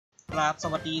ครับส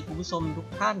วัสดีคุณผู้ชมทุก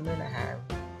ท่านด้วยนะฮะ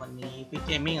วันนี้Fix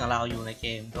Gamingของเราอยู่ในเก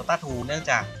ม DotA 2 เนื่อง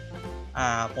จาก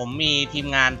ผมมีทีม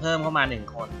งานเพิ่มเข้ามา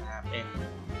1คนนะครับเป็น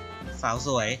สาวส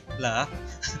วยเหรอ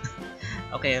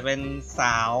โอเคเป็นส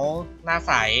าวหน้าใ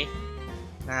ส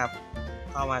นะครับ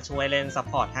เข้ามาช่วยเล่นซัพ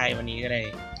พอร์ตให้วันนี้ก็เลย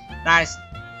ได้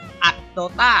อัด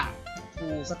DotA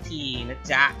 2 สักทีนะ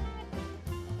จ๊ะ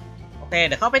โอเคเ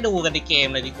ดี๋ยวเข้าไปดูกันในเกม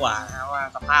เลยดีกว่านะว่า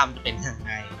สภาพจะเป็นยัง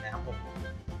ไงนะครับผม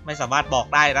ไม่สามารถบอก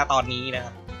ได้นะตอนนี้นะค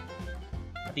รับ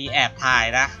พอดีแอบถ่าย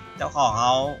นะเจ้าของเข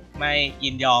าไม่ยิ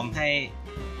นยอมให้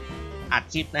อัด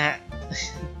คลิปนะฮะ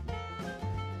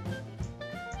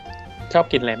ชอบ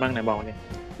กินอะไรบ้างนะบอกเนี่ย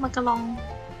มากะลอง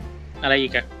อะไรอี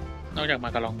กอะนอกจากมา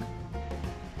กะลอง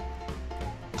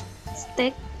สเต็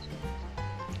ก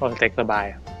โอ้สเต็กสบาย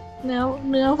เ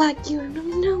นื้อวากิว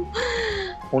นุ่ม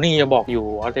ๆโอ้นี่จะบอกอยู่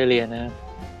ออสเตรเลียนะ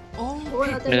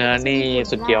เนื้อนี่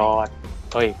สุดยอด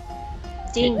เฮ้ย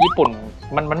จริงญี่ปุ่น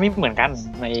มันไม่เหมือนกัน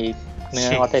ในเนื้อ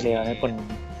ออสเตรเลียญี่ปุ่น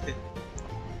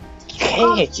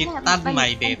คิดตั้นใหม่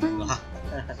เด็ดเหรอ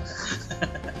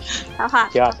ค่ะ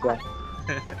ยอด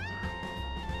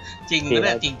จริงนะเ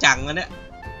นี่ยจริงจังนะเนี่ย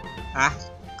ฮะ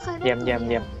เยี่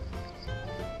ยม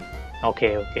โอเค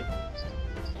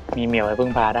มีเหมียวไปพึ่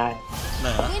งพาได้เหร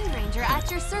อ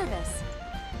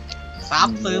ซับ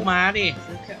ซื้อมาดิ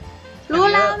รู้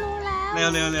แล้ว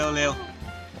เร็ว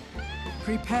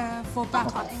prepare for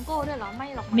battle ถอดแองโก้ด้วยเหรอไม่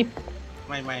หรอกนี่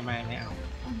ไม่เอา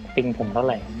ปิงผมเท่าไ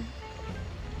หร่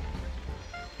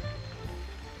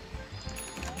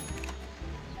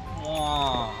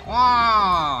ว้า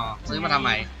ซื้อมาทำไ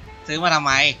มซื้อ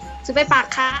ไปปาก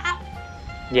ค้า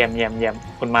เยี่ยม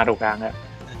คุณมาถูกทางแล้ว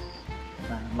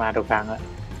มาถูกทางแล้ว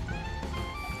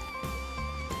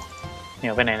เหนี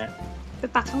ยวไปไหนนะไป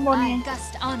ปากข้างบนไง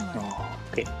โอ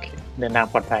เคเดินทาง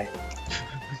ปลอดภัย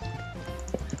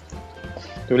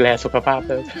ดูแลสุขภาพ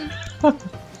เลย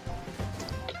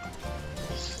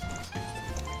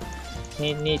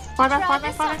นี่ฟอด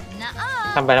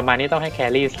ทำไปทำมานี่ต้องให้แค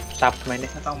รี่ซับไหมเนี่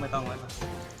ยไม่ต้อง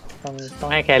ต้อ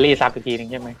งให้แครี่ซับอีกทีนึง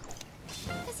ใช่ไหม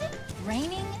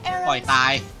ปล่อยตา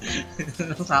ย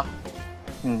ต้องซับ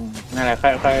นั่นแหละ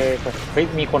ค่อยเฮ้ย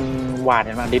มีคนหวาดเ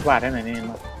ห็นไหมดิสหวาดได้ไหนนี่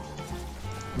มา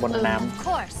บนน้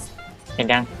ำเห็น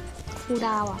ยังคูด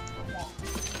าวอ่ะ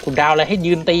คูดาวเลยให้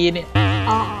ยืนตีเนี่ย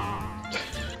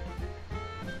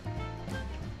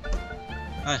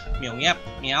เหมียวเงียบ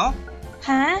เหมียว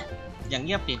ฮะอย่างเ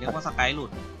งียบติดเรียกว่าสกายหลุด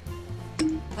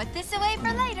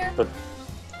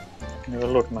นี่ก็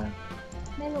หลุดมา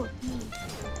ไม่หลุด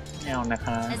ไม่เอานะค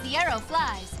ะ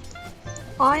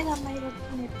โอ้ยทำไม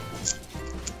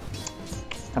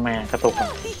กระตุก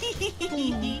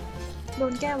โด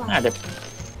นแก้วะอาจจะ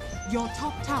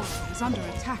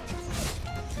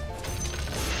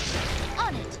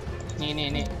นี่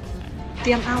เต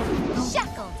รียมเอา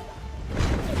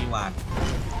มีวาด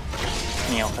เ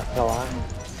หนียวครับระ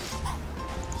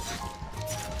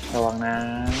วังนะ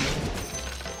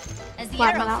วา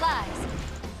ดมาแล้ว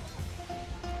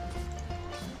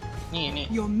นี่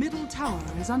Your middle tower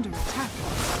is under attack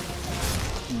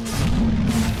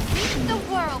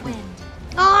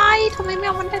โอ้ยทำไมแม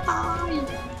วมันไม่ตาย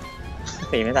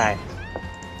ตีไม่ตาย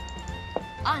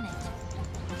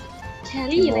แค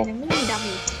รี่อะไรเนี่ยไม่มีดาเม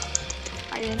จ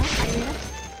ไปเลยนะ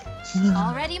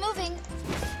Already moving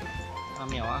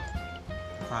เหมียวอ่ะ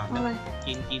อะไร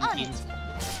กินอะ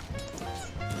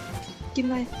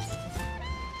ไร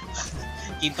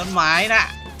กินต้นไม้น่ะ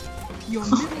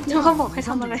เขาบอกให้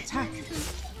ทำอะไร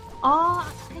อ๋อ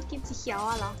ให้กินสีเขียว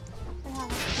อ่ะเหรอไม่ท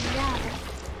ำกินหญ้าเลย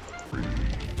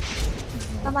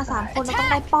เรามา3 คนเราต้อง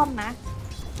ได้ป้อมนะ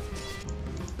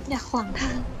อย่าขวางท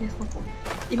าง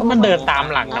ก็มันเดินตาม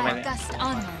หลังทำไมเนี่ยเ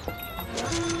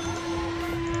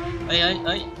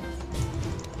อ้ย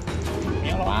เหมี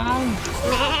ยวระวัง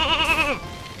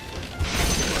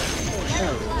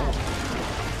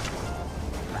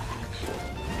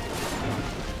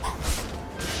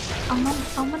เอ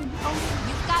ามัน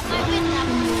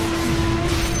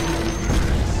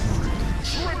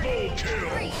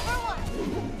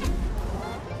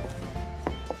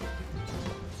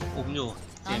อุ้มอยู่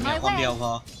เสียงเดียวคนเดียวพ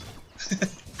อ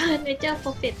ในเจ้าโปร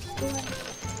เฟตด้วย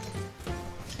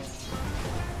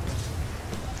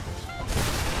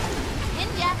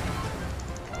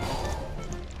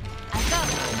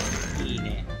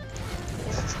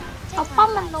เอาป้อม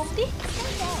มันลงดิ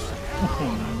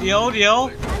เดี๋ยว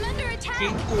ทิ้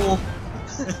งกู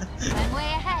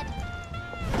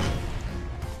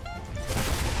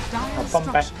เอาป้อม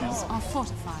ไป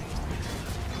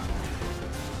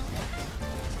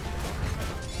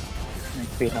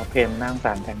ปีนเอาเพนนั่งส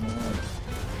ารแทงนี้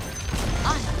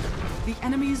The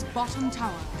enemy's bottom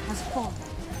tower has fallen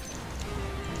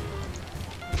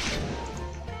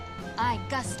I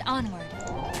gust onward.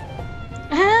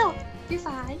 อ้าวพี่ส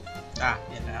าย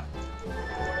เห็นแล้ว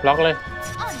ล็อกเลย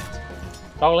On it.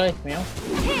 ล็อกเลยเหมียว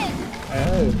Hit.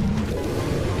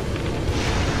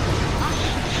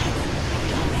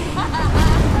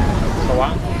 สว่า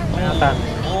งหน้าตัน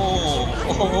โ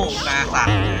อ้โหกาสั่น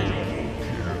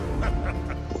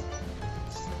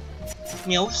เห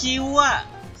มียวคิวอ่ะ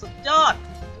สุดยอด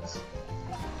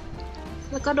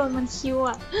แล้วก็โดนมันคิว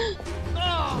อ่ะ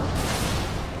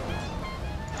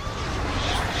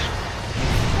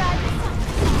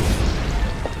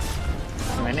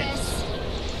ทำไมเนี่ย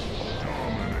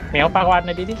เหมียวปากวาดห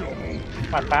น่อยดิ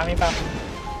วาดฟ้าไม่ปาก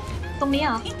ตรงนี้เห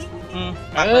รอ นี่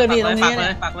ตรงนี้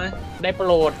ปักเลย ได้โป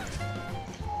รด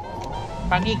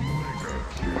ปากอีก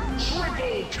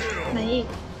ไหนอีก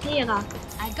นี่เหรอ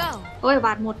I go. โอ้ยบ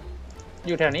าดหมด อ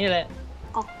ยู่แถวนี้แหละ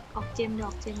ออกเจมดอ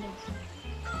กเจมดอก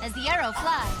As the arrow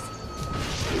flies.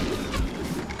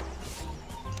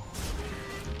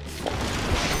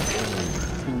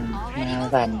 หน้า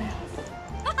ตัน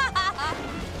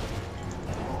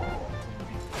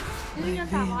นี่จะ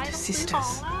300ต้องซื้อของ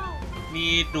แล้ว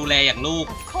นี่ดูแลอย่างลูก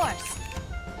Of course.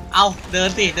 เอาเดิน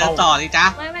สิเดินต่อสิจ๊ะ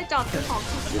ไม่จอดซื้อของ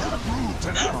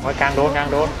ของกลางโดน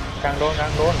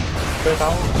ช่วยเขา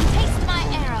Taste my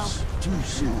arrow.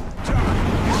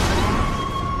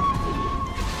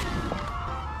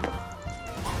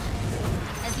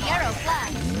 As the arrow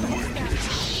flies.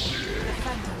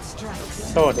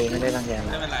 โทษดีไม่ได้ตั้งใจ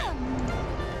ไม่เป็นไร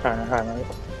ผ่านมา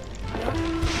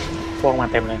พวกมา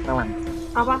เต็มเลยข้างหลัง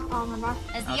เอาปะเอามันปะ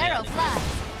As the arrow flies.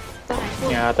 ตัวไหนพูด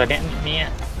เนี่ยตัวเนี้ย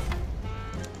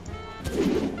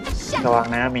ระวัง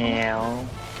นะแมว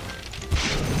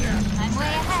I'm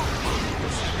way ahead.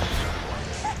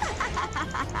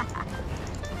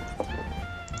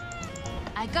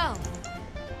 I go.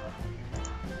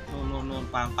 นู่น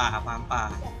ฟาร์มป่า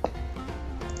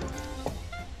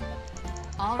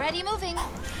Already moving.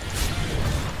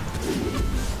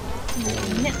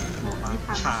 เนี่ยไม่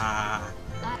ทัน ชา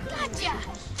Gotcha.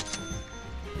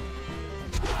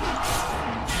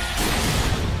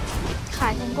 ขา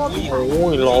ยแทงโก้พี่ โอ้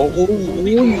ยหล่อ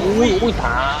อุ้ยต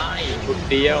ายชุด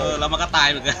เดียว แล้วมันก็ตาย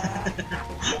เหมือนกัน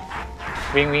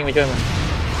วิ่งไปช่วยมัน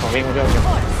ขอวิ่งมาช่วยมั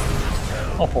น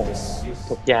โอ้โห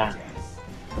ทุกอย่าง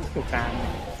ทุกการ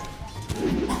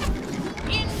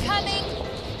Incoming.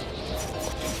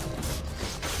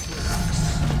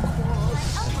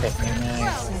 เสร็จง่าย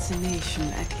Assassination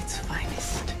at its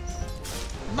finest.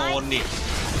 โดนดิ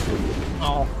ๆเอ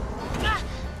า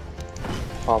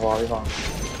พอพี่ฟอง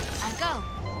I go.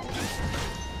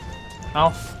 เ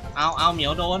อา เหมีย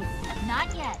วโดน Not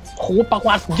yet. โหปากว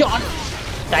าดยอด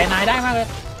ใจนายได้มากเลย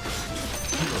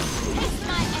Taste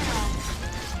my arrow.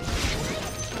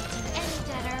 Any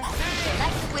deader.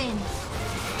 Like the wind.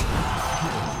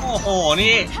 โอ้โห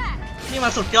นี่ Attack. มา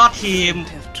สุดยอดทีม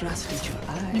Have trusted your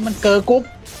eyes. นี่มันเกอร์กรุ๊ป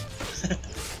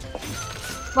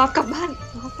วับกลับบ้าน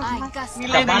วับกลับ I บ้าน gust นี่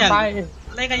กลับ เล่นกัน บ้าน อย่าง ไ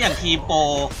ป เล่นกันอย่างทีมโปร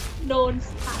โดน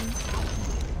ทัน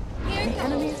Here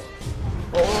goes.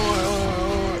 โอ้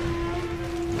ย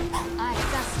I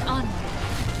gust onward.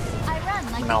 I run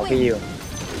มัน like เอา the พี่อ wind. ยู่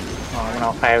มันเอ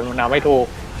าใครมันเอาไม่ถูก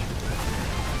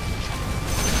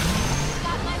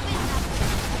Got my wind up.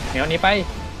 เหนียวหนี้ไป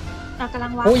เรากำลั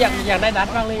งวาง โอ้ยอยากได้ดัด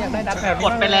มากเลยอยากได้ดัดแบบ ก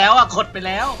ดไปแล้วกดไปแ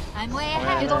ล้ว I'm way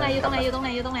อยู่ ahead. ตรงไหนอยู่ตรงไหนอยู่ตรงไหน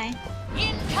อยู่ตรงไหน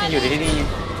อยู่ Incoming. ที่นี่ อยู่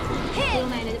ตรง Hit.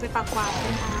 ไหนเดี๋ยวจะไปปักกวาดเป็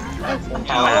นท้า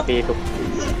เอามาปีถูก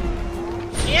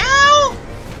เหมียว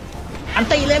อัน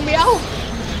ตีเลยเบี้ยว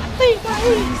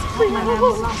มาแล้วร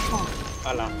อบสอง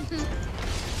ก็หรอ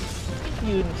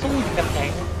ยืนสู้กันแทง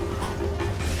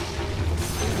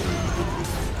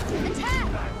Attack.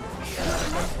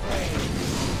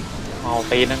 เอา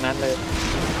ตีทั้งนั้นเลย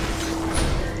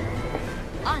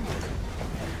On it.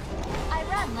 I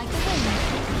run like the wind.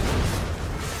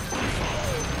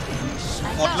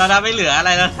 หมดแล้วนะไม่เหลืออะไ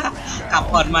รแล้วนะกลับ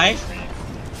ก่อนไหม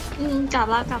กลับ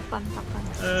แล้วกลับก่อนกลับก่อน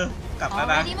กลับแล้ว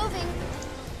นะ Already moving.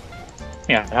 เ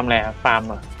นี่ยทำอะไรฟาร์มเ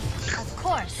หรอ Of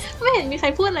course. ไม่เห็นมีใคร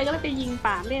พูดอะไรก็เลยไปยิง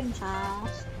ป่าเล่นค่ะ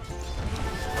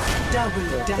Double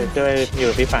เดี๋ยว damage. ช่วยอยู่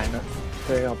พี่ฝ่ายเนอะ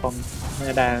ช่วยเอาป้อมไ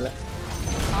ม่ได้แล้ว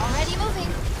Already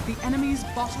moving. The enemy's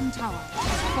bottom tower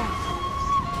has fallen.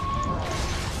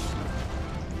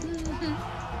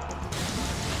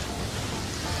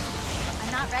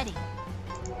 I'm not ready.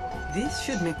 This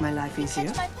should make my life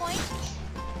easier. Catch my point.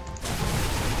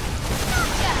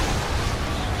 Gotcha.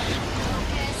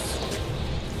 Focus.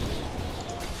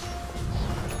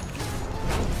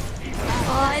 โ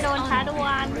อ้ยโดนท้าดว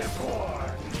น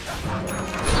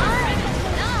I'm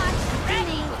not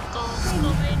ready. ก็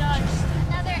ไม่ได้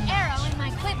Another arrow in my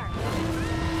quiver.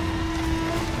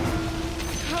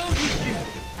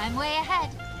 I'm way ahead.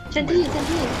 เต็มที่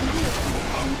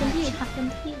หักเต็ม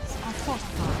ที่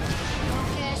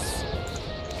Focus.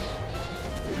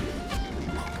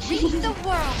 Leave the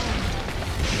world.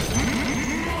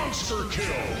 Monster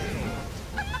kill.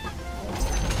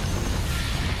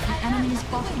 The enemy's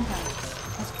bottom tower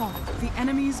has fallen. The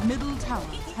enemy's middle tower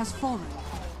has fallen.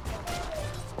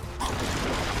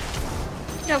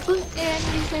 เดี๋ยวพึ่งเอ็น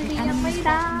ดีเซรียังไม่ไ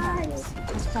ด้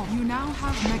Has fallen. You now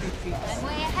have mega creeps. I'm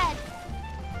way ahead.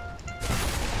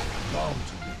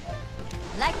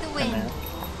 Like the wind.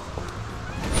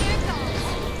 Here it goes.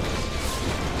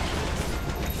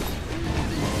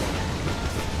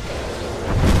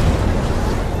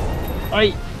 เอ้ย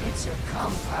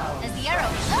As the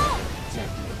arrow. Oh!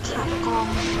 ขากอง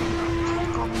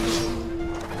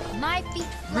My feet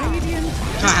fly. Radiant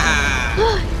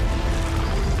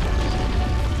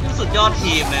สุดยอด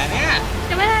ทีมเลยเนี่ย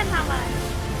จะไม่ได้ทำอะไร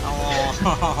อ๋อ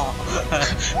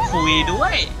คุยด้ว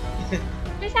ย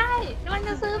ไม่ใช่มันจ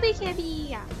ะซื้อ BKB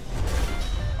อ่ะ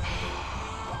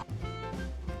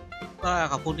ก็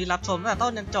ขอบคุณที่รับชมตั้งแต่ต้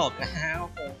นจนจบนะฮะก็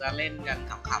คงจะเล่นกัน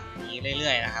ขำๆอย่างนี้เรื่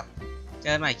อยๆนะครับ เจ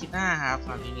อกันใหม่คลิปหน้าครับสำ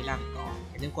หรับทีนี้ลาไปก่อน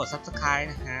อย่าลืมกด Subscribe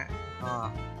นะฮะก็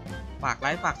ฝากไล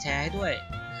ค์ฝากแชร์ให้ด้วย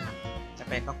นะครับจะ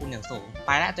เป็นพระคุณอย่างสูงไป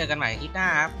แล้วเจอกันใหม่คลิปหน้า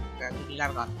ครับแต่ทีนี้ลาไ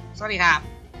ปก่อนสวัสดีครับ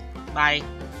บาย